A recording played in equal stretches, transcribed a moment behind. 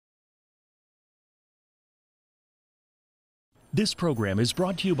This program is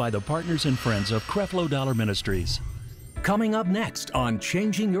brought to you by the partners and friends of Creflo Ministries. Coming up next on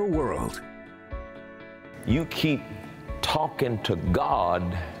Changing Your World. You keep talking to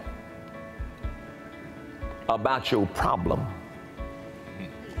God about your problem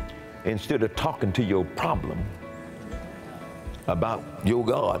instead of talking to your problem about your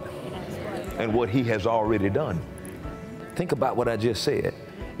God and what He has already done. Think about what I just said.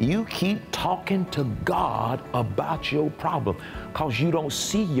 You keep talking to God about your problem because you don't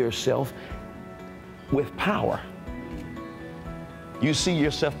see yourself with power. You see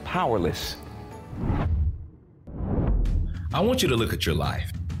yourself powerless. I want you to look at your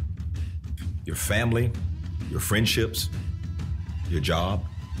life, your family, your friendships, your job,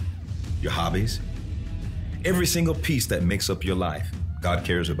 your hobbies, every single piece that makes up your life. God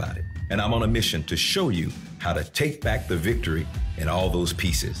cares about it. And I'm on a mission to show you how to take back the victory in all those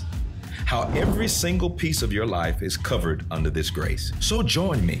pieces. How every single piece of your life is covered under this grace. So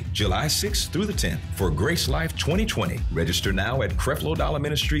join me July 6th through the 10th for Grace Life 2020. Register now at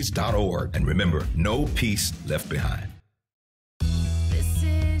CrefloDollarMinistries.org. And remember, no piece left behind. This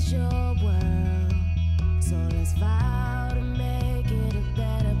is your world, so let's vow to make it a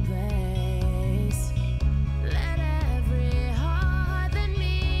better place. Let every heart that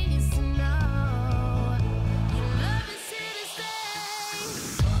needs to know your love is here to stay.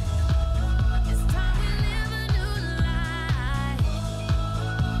 It's time we live a new life.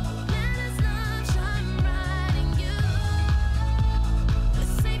 Let His love shine bright in you.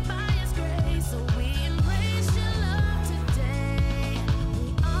 We're saved by His grace, so we embrace your love today. We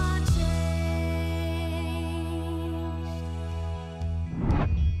are changed.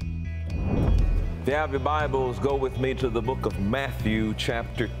 If you have your Bibles, go with me to the book of Matthew,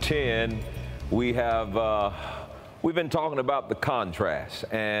 chapter 10. We've been talking about the contrast,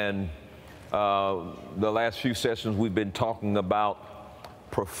 and the last few sessions we've been talking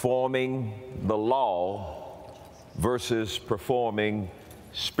about performing the law versus performing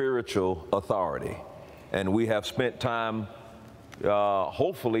spiritual authority. And we have spent time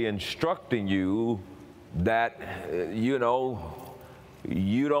hopefully instructing you that,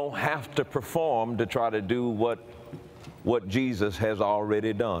 you don't have to perform to try to do what Jesus has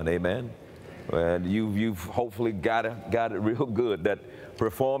already done. Amen. And you've hopefully got it real good that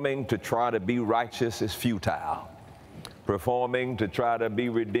performing to try to be righteous is futile. Performing to try to be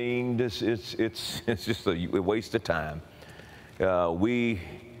redeemed it's just a waste of time. We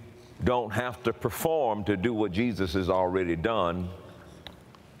don't have to perform to do what Jesus has already done.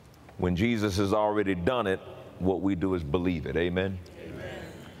 When Jesus has already done it, what we do is believe it. Amen.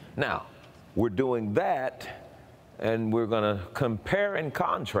 Now, we're doing that, and we're going to compare and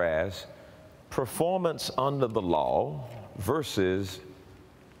contrast performance under the law versus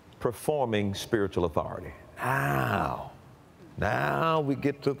performing spiritual authority. Now we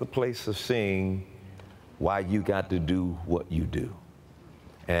get to the place of seeing why you got to do what you do.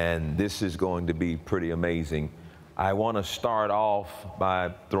 And this is going to be pretty amazing. I want to start off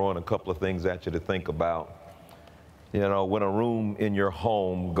by throwing a couple of things at you to think about. When a room in your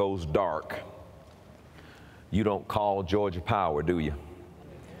home goes dark, you don't call Georgia Power, do you?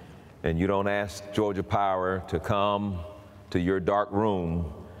 And you don't ask Georgia Power to come to your dark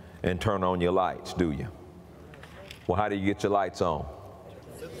room and turn on your lights, do you? Well, how do you get your lights on?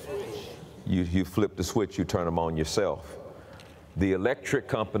 You flip the switch, you turn them on yourself. The electric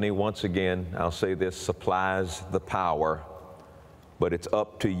company, once again, I'll say this, supplies the power, but it's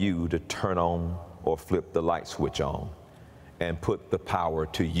up to you to turn on or flip the light switch on and put the power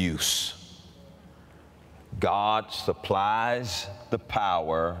to use. God supplies the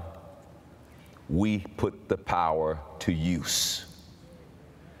power. We put the power to use.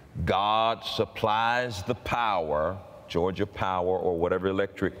 God supplies the power, Georgia Power or whatever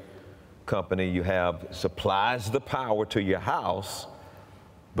electric company you have supplies the power to your house,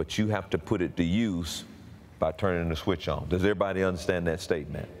 but you have to put it to use by turning the switch on. Does everybody understand that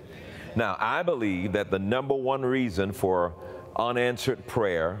statement? Now, I believe that the number one reason for unanswered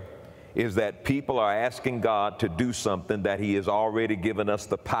prayer is that people are asking God to do something that He has already given us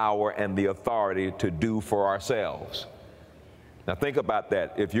the power and the authority to do for ourselves. Now, think about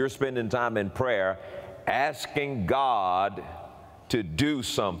that. If you're spending time in prayer asking God to do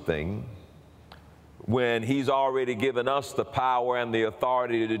something when He's already given us the power and the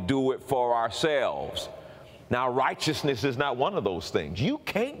authority to do it for ourselves. Now, righteousness is not one of those things. You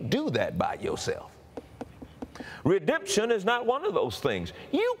can't do that by yourself. Redemption is not one of those things.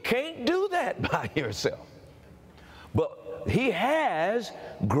 You can't do that by yourself. But He has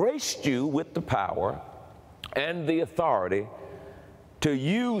graced you with the power and the authority to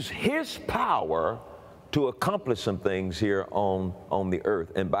use His power to accomplish some things here on the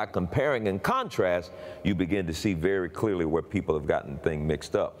earth. And by comparing and contrast, you begin to see very clearly where people have gotten things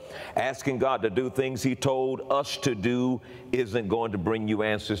mixed up. Asking God to do things he told us to do isn't going to bring you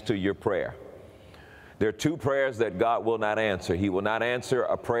answers to your prayer. There are two prayers that God will not answer. He will not answer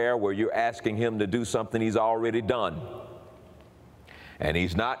a prayer where you're asking him to do something he's already done. And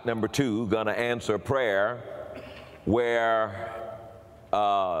he's not, number two, going to answer a prayer where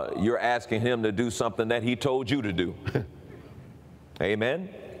you're asking him to do something that he told you to do. Amen?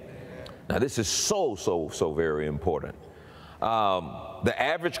 Now, this is so very important. The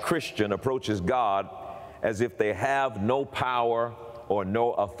average Christian approaches God as if they have no power or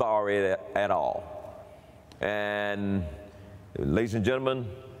no authority at all. And ladies and gentlemen,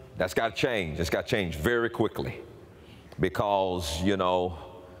 that's got to change. It's got to change very quickly, because, you know,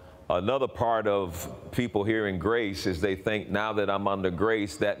 another part of people hearing grace is they think now that I'm under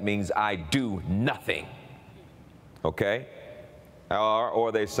grace, that means I do nothing. Okay?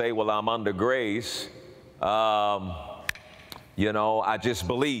 Or they say, well, I'm under grace, you know, I just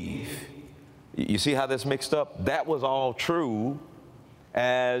believe. You see how that's mixed up? That was all true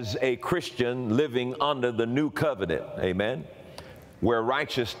as a Christian living under the new covenant. Amen? Where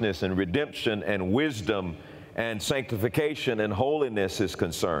righteousness and redemption and wisdom and sanctification and holiness is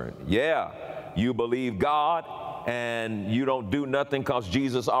concerned. Yeah, you believe God and you don't do nothing because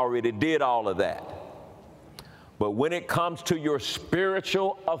Jesus already did all of that. But when it comes to your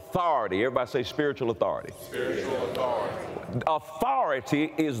spiritual authority, everybody say spiritual authority. Spiritual authority.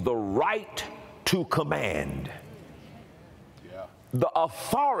 Authority is the right to command. Yeah. The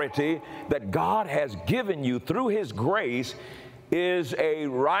authority that God has given you through his grace is a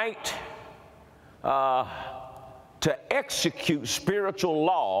right to execute spiritual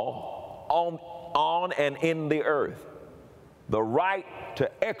law on and in the earth. The right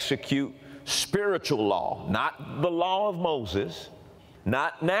to execute spiritual law, not the law of Moses,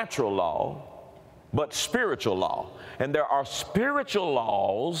 not natural law, but spiritual law. And there are spiritual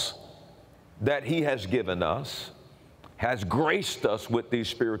laws that he has given us, has graced us with these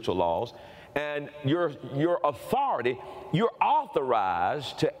spiritual laws. And your authority, you're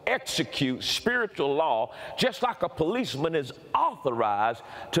authorized to execute spiritual law just like a policeman is authorized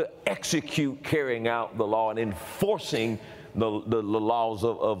to execute carrying out the law and enforcing the laws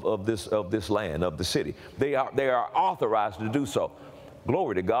of this land, of the city. They are authorized to do so.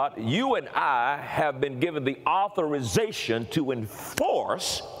 Glory to God. You and I have been given the authorization to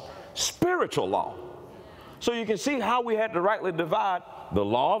enforce spiritual law. So you can see how we had to rightly divide the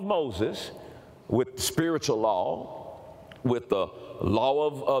law of Moses with spiritual law, with the law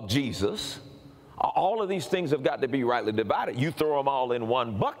of Jesus. All of these things have got to be rightly divided. You throw them all in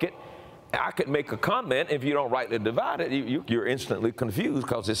one bucket, I could make a comment. If you don't rightly divide it, you're instantly confused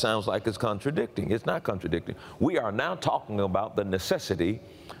because it sounds like it's contradicting. It's not contradicting. We are now talking about the necessity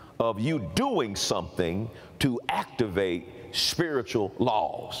of you doing something to activate spiritual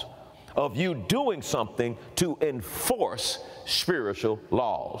laws, of you doing something to enforce spiritual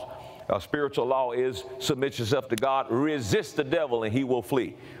laws. A spiritual law is submit yourself to God, resist the devil, and he will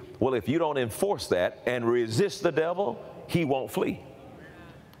flee. Well, if you don't enforce that and resist the devil, he won't flee.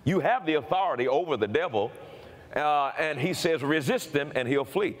 You have the authority over the devil, and he says resist him and he'll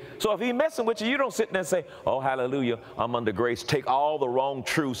flee. So if he's messing with you, you don't sit there and say, oh, hallelujah, I'm under grace. Take all the wrong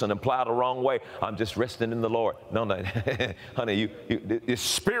truths and apply the wrong way. I'm just resting in the Lord. No, no, honey, it's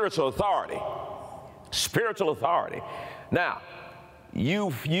spiritual authority. Spiritual authority. Now,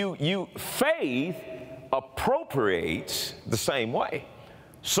 faith appropriates the same way.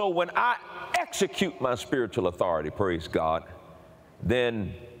 So when I execute my spiritual authority, praise God,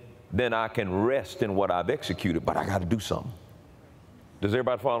 then I can rest in what I've executed, but I got to do something. Does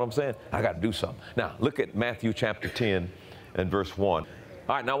everybody follow what I'm saying? I got to do something. Now, look at Matthew chapter 10 and verse 1.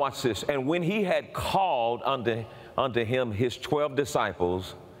 All right, now watch this. And when he had called unto him his 12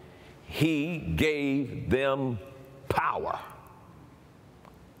 disciples, he gave them power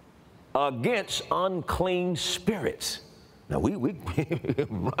against unclean spirits. Now, we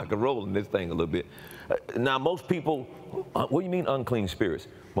rock and roll in this thing a little bit. Now, most people, what do you mean unclean spirits?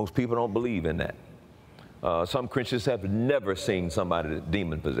 Most people don't believe in that. Some Christians have never seen somebody that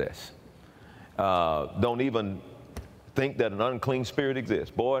demon possessed. Don't even think that an unclean spirit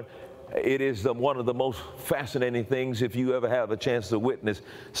exists. Boy, it is one of the most fascinating things if you ever have a chance to witness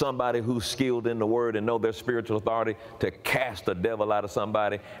somebody who's skilled in the word and know their spiritual authority to cast a devil out of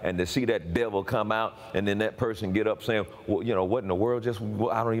somebody and to see that devil come out and then that person get up saying, well, you know, what in the world I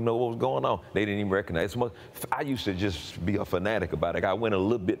don't even know what was going on. They didn't even recognize it. I used to just be a fanatic about it. I went a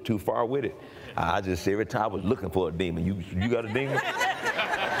little bit too far with it. I just, every time I was looking for a demon, you got a demon?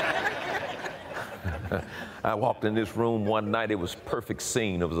 I walked in this room one night. It was perfect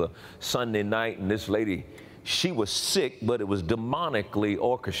scene. It was a Sunday night, and this lady, she was sick, but it was demonically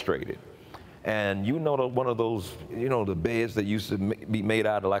orchestrated. And you know, one of those, you know, the beds that used to be made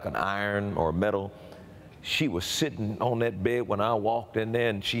out of like an iron or metal. She was sitting on that bed when I walked in there,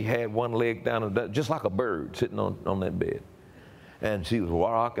 and she had one leg down, just like a bird sitting on that bed. And she was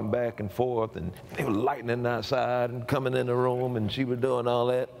rocking back and forth, and they were lightning outside and coming in the room, and she was doing all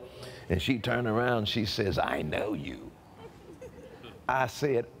that. And she turned around and she says, "I know you." I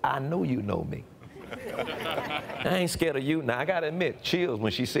said, "I know you know me. I ain't scared of you." Now, I gotta admit, chills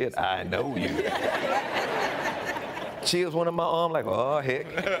when she said, "I know you." Chills went in my arm like, oh, heck.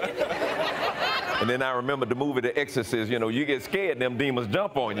 And then I remember the movie The Exorcist. You know, you get scared, them demons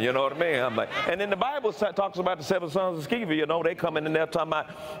jump on you, you know what I mean? I'm like, and then the Bible talks about the 7 sons of Sceva, you know, they come in there talking about,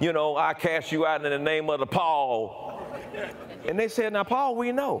 you know, "I cast you out in the name of the Paul." And they said, "Now, Paul,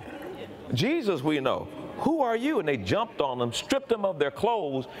 we know. Jesus, we know. Who are you?" And they jumped on them, stripped them of their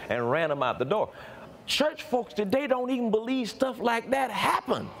clothes, and ran them out the door. Church folks today don't even believe stuff like that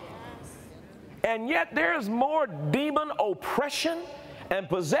happened. And yet there's more demon oppression and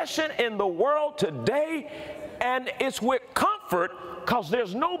possession in the world today, and it's with comfort because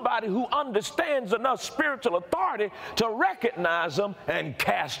there's nobody who understands enough spiritual authority to recognize them and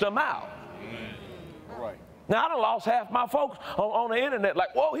cast them out. Right. Now, I done lost half my folks on the internet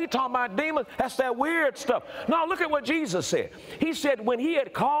like, "Whoa, he talking about demons. That's that weird stuff." No, look at what Jesus said. He said when he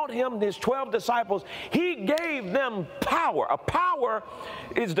had called him his 12 disciples, he gave them power. A power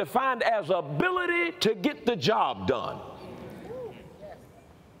is defined as ability to get the job done.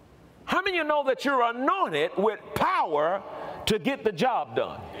 How many of you know that you're anointed with power to get the job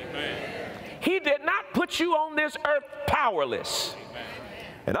done? Amen. He did not put you on this earth powerless. Amen.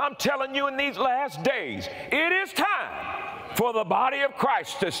 And I'm telling you, in these last days, it is time for the body of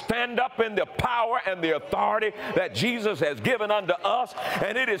Christ to stand up in the power and the authority that Jesus has given unto us.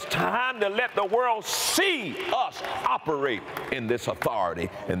 And it is time to let the world see us operate in this authority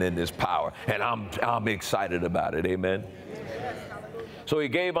and in this power. And I'm excited about it. Amen. So he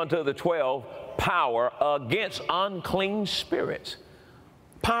gave unto the 12 power against unclean spirits.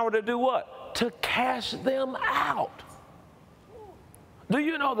 Power to do what? To cast them out. Do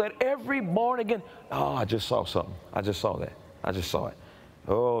you know that every born again, oh, I just saw something. I just saw that. I just saw it.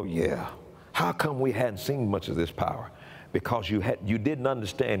 Oh, yeah. How come we hadn't seen much of this power? Because you didn't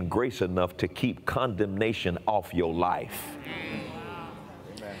understand grace enough to keep condemnation off your life.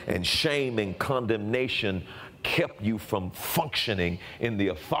 And shame and condemnation kept you from functioning in the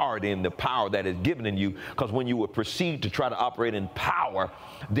authority and the power that is given in you. Because when you would proceed to try to operate in power,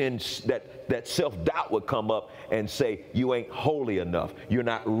 then that self-doubt would come up and say, "You ain't holy enough. You're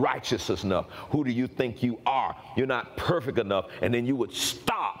not righteous enough. Who do you think you are? You're not perfect enough." And then you would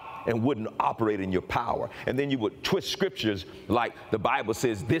stop and wouldn't operate in your power. And then you would twist scriptures like the Bible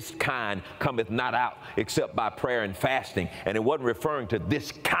says, "This kind cometh not out except by prayer and fasting." And it wasn't referring to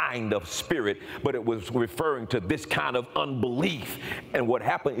this kind of spirit, but it was referring to this kind of unbelief. And what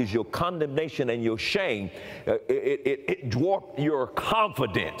happened is your condemnation and your shame, it dwarfed your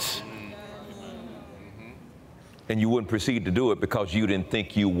confidence. And you wouldn't proceed to do it because you didn't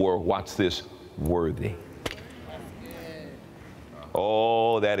think you were, watch this, worthy.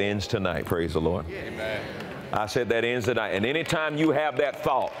 Oh, that ends tonight. Praise the Lord. Amen. I said that ends tonight. And anytime you have that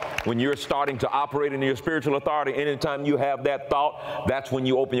thought, when you're starting to operate in your spiritual authority, anytime you have that thought, that's when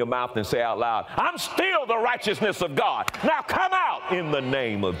you open your mouth and say out loud, "I'm still the righteousness of God. Now come out in the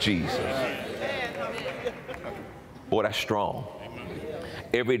name of Jesus." Boy, that's strong.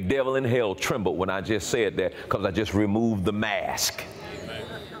 Every devil in hell trembled when I just said that because I just removed the mask.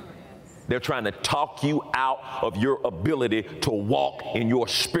 They're trying to talk you out of your ability to walk in your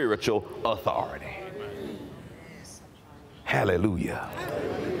spiritual authority. Hallelujah.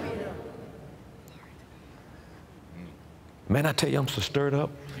 Man, I tell you, I'm so stirred up.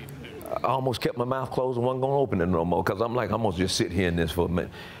 I almost kept my mouth closed and wasn't going to open it no more because I'm like, I'm going to just sit here in this for a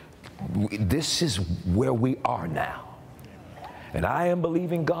minute. This is where we are now. And I am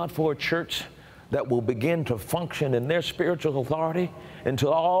believing God for a church that will begin to function in their spiritual authority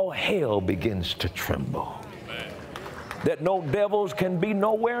until all hell begins to tremble. Amen. That no devils can be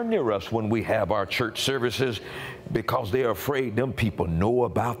nowhere near us when we have our church services because they're afraid them people know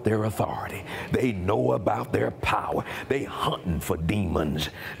about their authority. They know about their power. They hunting for demons.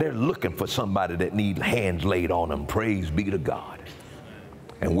 They're looking for somebody that needs hands laid on them. Praise be to God.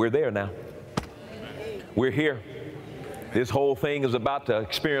 And we're there now. We're here. This whole thing is about to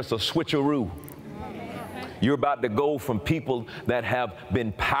experience a switcheroo. You're about to go from people that have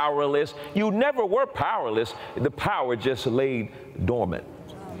been powerless. You never were powerless. The power just laid dormant.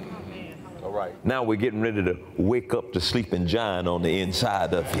 All right. Now we're getting ready to wake up the sleeping giant on the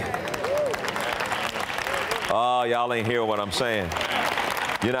inside of you. Oh, y'all ain't hearing what I'm saying.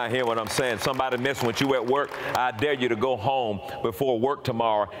 You're not hearing what I'm saying. Somebody messing with you at work. I dare you to go home before work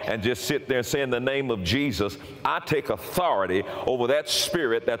tomorrow and just sit there and say, in the name of Jesus, I take authority over that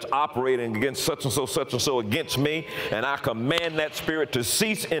spirit that's operating against such and so against me, and I command that spirit to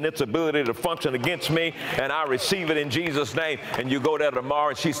cease in its ability to function against me, and I receive it in Jesus' name. And you go there tomorrow,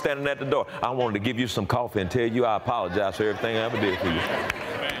 and she's standing at the door. I wanted to give you some coffee and tell you I apologize for everything I ever did for you.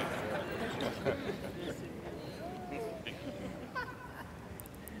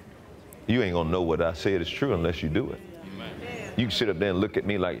 You ain't gonna know what I said is true unless you do it. Amen. You can sit up there and look at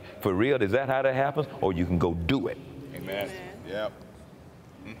me like, for real, is that how that happens? Or you can go do it. Amen. Yep.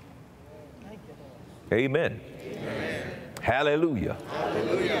 Amen. Amen. Hallelujah.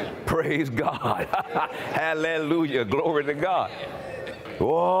 Hallelujah. Praise God. Hallelujah. Glory to God.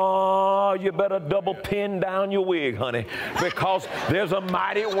 Oh, you better double pin down your wig, honey, because there's a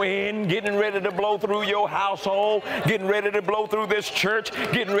mighty wind getting ready to blow through your household, getting ready to blow through this church,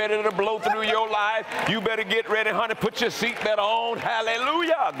 getting ready to blow through your life. You better get ready, honey. Put your seatbelt on.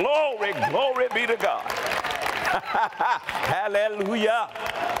 Hallelujah. Glory, glory be to God. Hallelujah.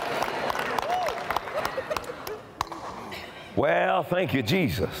 Well, thank you,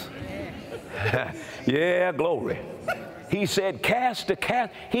 Jesus. Yeah, glory. He said, cast.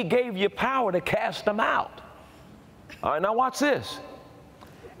 He gave you power to cast them out. All right, now watch this.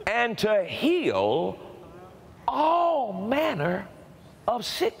 And to heal all manner of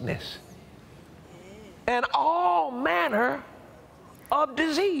sickness and all manner of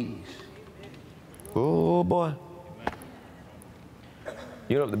disease. Oh, boy.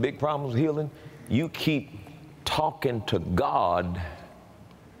 You know what the big problem is healing? You keep talking to God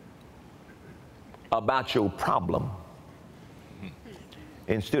about your problem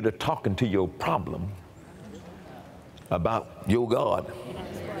instead of talking to your problem about your God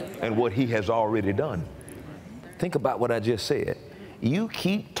and what he has already done. Think about what I just said. You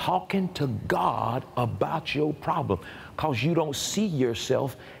keep talking to God about your problem because you don't see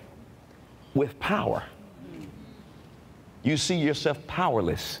yourself with power. You see yourself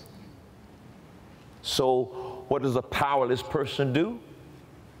powerless. So what does a powerless person do?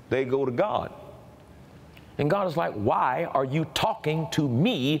 They go to God. And God is like, why are you talking to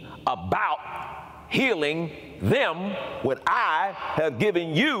me about healing them when I have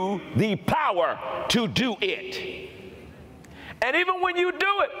given you the power to do it? And even when you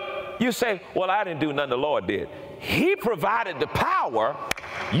do it, you say, well, I didn't do nothing, the Lord did. He provided the power,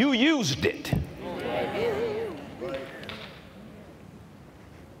 you used it.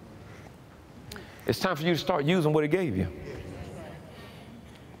 It's time for you to start using what he gave you.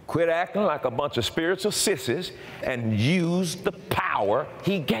 Quit acting like a bunch of spiritual sissies and use the power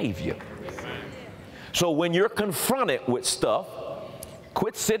he gave you. So when you're confronted with stuff,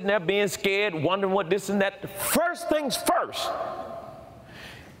 quit sitting there being scared, wondering what this and that. First things first.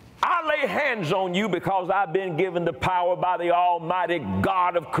 I lay hands on you because I've been given the power by the Almighty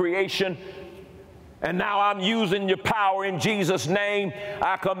God of creation. And now I'm using your power in Jesus' name.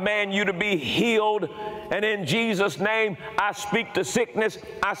 I command you to be healed. And in Jesus' name, I speak to sickness.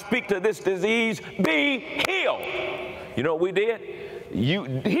 I speak to this disease. Be healed. You know what we did?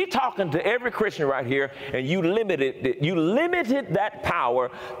 He talking to every Christian right here, and you limited that power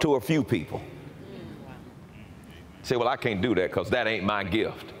to a few people. Say, well, I can't do that because that ain't my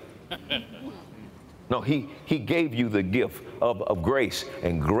gift. No, he gave you the gift of grace.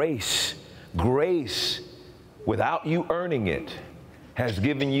 And grace, without you earning it, has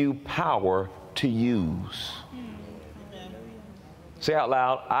given you power to use. Say out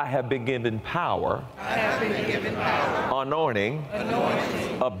loud, I have been given power, anointing,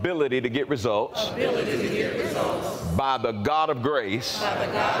 ability to get results, by the God of grace,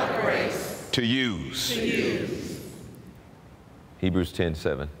 to use. Hebrews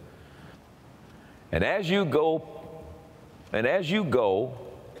 10:7. And as you go,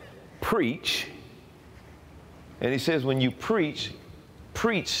 preach. And he says, when you preach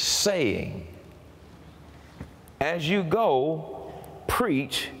saying. As you go,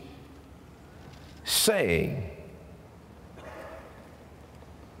 preach saying.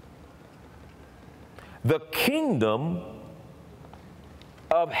 The kingdom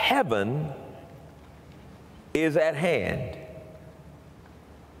of heaven is at hand.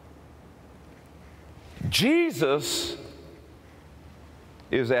 Jesus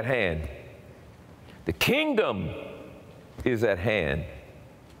is at hand. The kingdom is at hand.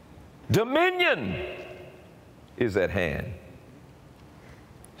 Dominion is at hand.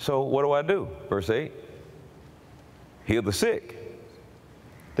 So what do? Verse 8. Heal the sick.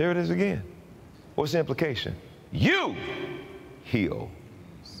 There it is again. What's the implication? You heal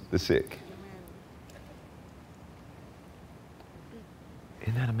the sick.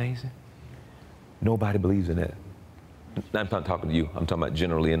 Isn't that amazing? Nobody believes in that. I'm not talking to you. I'm talking about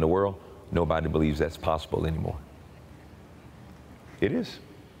generally in the world. Nobody believes that's possible anymore. It is.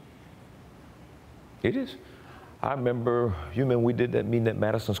 It is. I remember, you remember we did that meeting at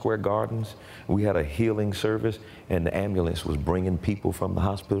Madison Square Gardens? We had a healing service, and the ambulance was bringing people from the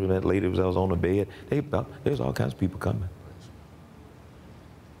hospital. That lady was on the bed. There's all kinds of people coming.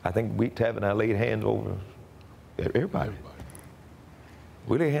 I think Tav and I laid hands over everybody.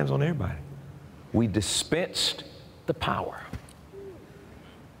 We laid hands on everybody. We dispensed the power.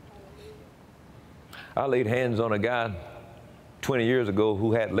 I laid hands on a guy 20 years ago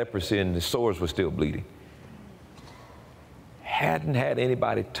who had leprosy and his sores were still bleeding. Hadn't had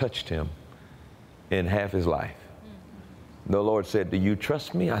anybody touched him in half his life. The Lord said, "Do you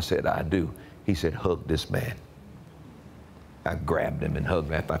trust me?" I said, "I do." He said, "Hug this man." I grabbed him and hugged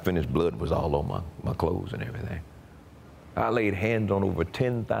him. After I finished, blood was all on my clothes and everything. I laid hands on over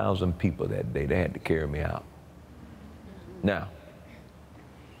 10,000 people that day. They had to carry me out. Now,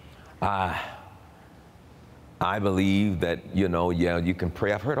 I believe that, you can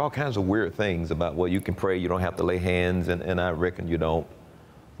pray. I've heard all kinds of weird things about, well, you can pray, you don't have to lay hands, and I reckon you don't.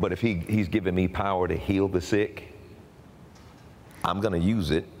 But if he's given me power to heal the sick, I'm going to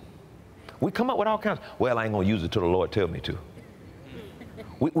use it. We come up with all kinds. Well, I ain't going to use it till the Lord tells me to.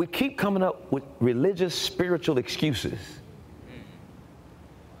 We keep coming up with religious, spiritual excuses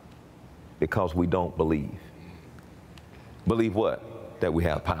because we don't believe. Believe what? That we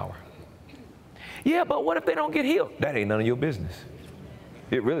have power. Yeah, but what if they don't get healed? That ain't none of your business.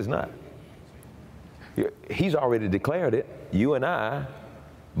 It really is not. He's already declared it. You and I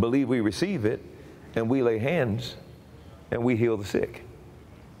believe we receive it, and we lay hands, and we heal the sick.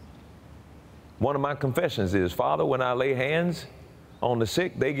 One of my confessions is, Father, when I lay hands on the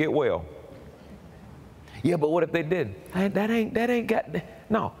sick, they get well. Yeah, but what if they didn't? That ain't got,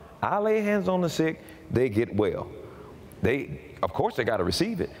 no. I lay hands on the sick, they get well. Of course, they got to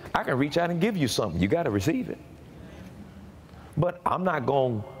receive it. I can reach out and give you something. You got to receive it. But I'm not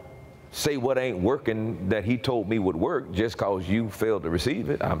going to say what ain't working that he told me would work just because you failed to receive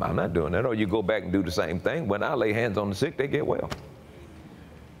it. I'm not doing that. Or you go back and do the same thing. When I lay hands on the sick, they get well.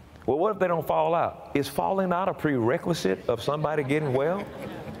 Well, what if they don't fall out? Is falling out a prerequisite of somebody getting well?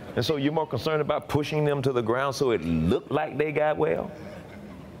 And so you're more concerned about pushing them to the ground so it looked like they got well?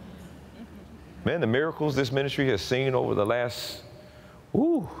 Man, the miracles this ministry has seen over the last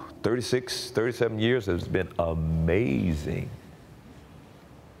 36, 37 years has been amazing.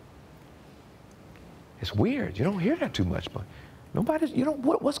 It's weird. You don't hear that too much, but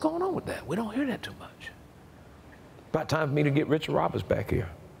what's going on with that? We don't hear that too much. About time for me to get Richard Roberts back here.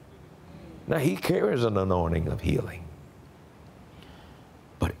 Now, he carries an anointing of healing.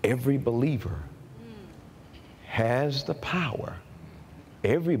 But every believer has the power.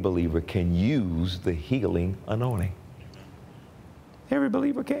 Every believer can use the healing anointing. Every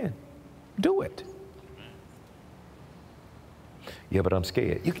believer can. Do it. Yeah, but I'm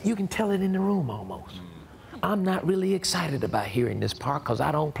scared. You can tell it in the room almost. I'm not really excited about hearing this part because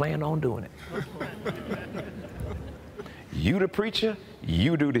I don't plan on doing it. You the preacher,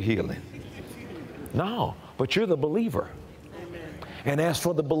 you do the healing. No, but you're the believer. And as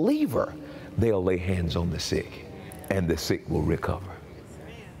for the believer, they'll lay hands on the sick and the sick will recover.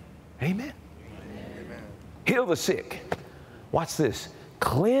 Amen. Amen. Heal the sick. Watch this.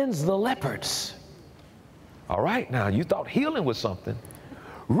 Cleanse the lepers. All right, now you thought healing was something.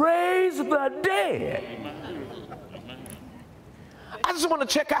 Raise the dead. I just want to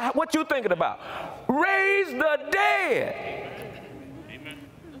check out what you're thinking about. Raise the dead.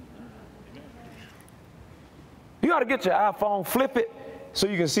 You ought to get your iPhone, flip it, so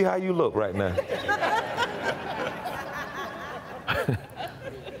you can see how you look right now.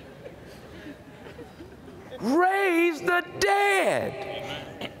 Raise the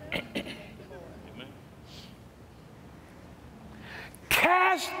dead.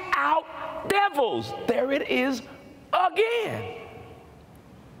 Cast out devils. There it is again.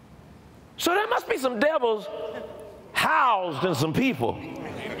 So there must be some devils housed in some people.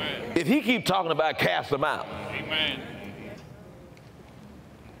 Amen. If he keep talking about cast them out. Amen.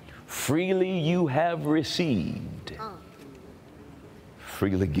 Freely you have received.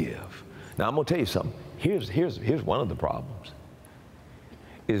 Freely give. Now I'm going to tell you something. Here's one of the problems,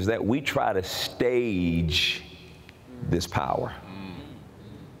 is that we try to stage this power.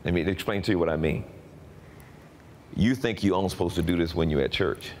 Let me explain to you what I mean. You think you're only supposed to do this when you're at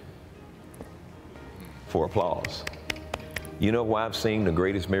church for applause. You know why I've seen the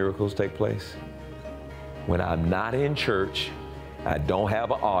greatest miracles take place? when I'm not in church, I don't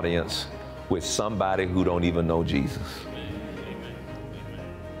have an audience with somebody who don't even know Jesus.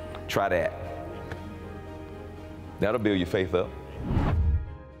 Try that. That'll build your faith up.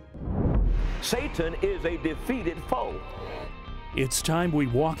 Satan is a defeated foe. It's time we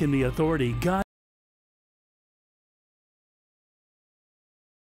walk in the authority God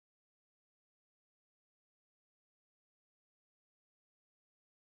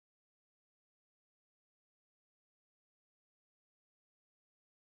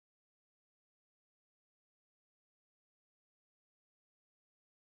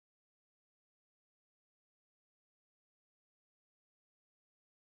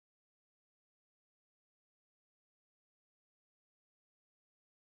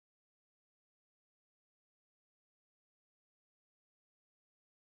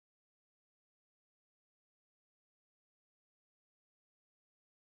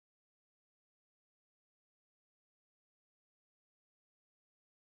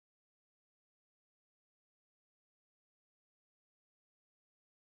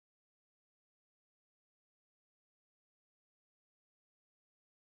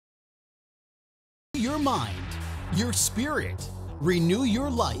your mind, your spirit, renew your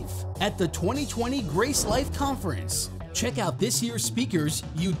life at the 2020 Grace Life Conference. Check out this year's speakers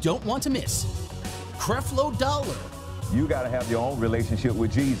you don't want to miss. Creflo Dollar. You got to have your own relationship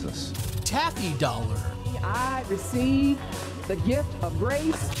with Jesus. Taffy Dollar. I receive the gift of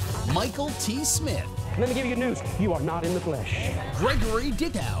grace. Michael T. Smith. Let me give you good news. You are not in the flesh. Gregory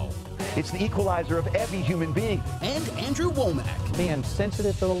Dittow. It's the equalizer of every human being. And Andrew Womack. Being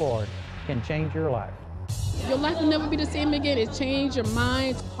sensitive to the Lord can change your life. Your life will never be the same again. It's changed your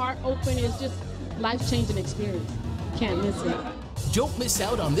mind, heart open. It's just life-changing experience. You can't miss it. Don't miss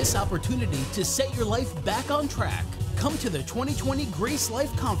out on this opportunity to set your life back on track. Come to the 2020 Grace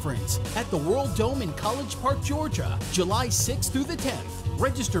Life Conference at the World Dome in College Park, Georgia, July 6th through the 10th.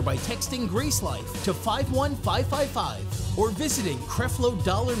 Register by texting Grace Life to 51555 or visiting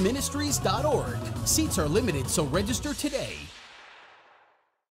CrefloDollarMinistries.org. Seats are limited, so register today.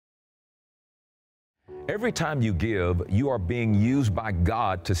 Every time you give, you are being used by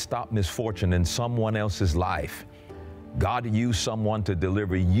God to stop misfortune in someone else's life. God used someone to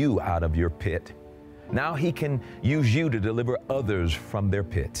deliver you out of your pit. Now He can use you to deliver others from their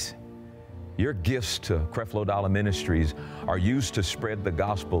pits. Your gifts to Creflo Dollar Ministries are used to spread the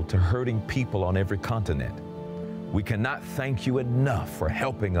gospel to hurting people on every continent. We cannot thank you enough for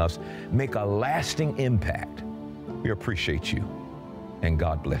helping us make a lasting impact. We appreciate you, and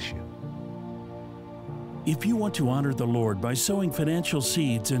God bless you. If you want to honor the Lord by sowing financial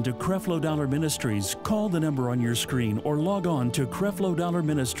seeds into Creflo Dollar Ministries, call the number on your screen or log on to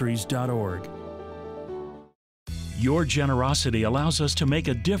CrefloDollarMinistries.org. Your generosity allows us to make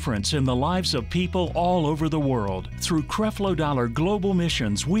a difference in the lives of people all over the world. Through Creflo Dollar Global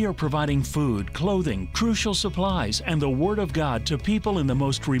Missions, we are providing food, clothing, crucial supplies, and the Word of God to people in the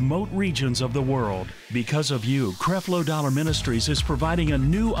most remote regions of the world. Because of you, Creflo Dollar Ministries is providing a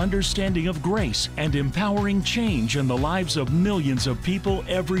new understanding of grace and empowering change in the lives of millions of people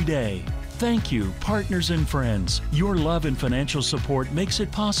every day. Thank you, partners and friends. Your love and financial support makes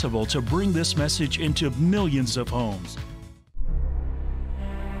it possible to bring this message into millions of homes.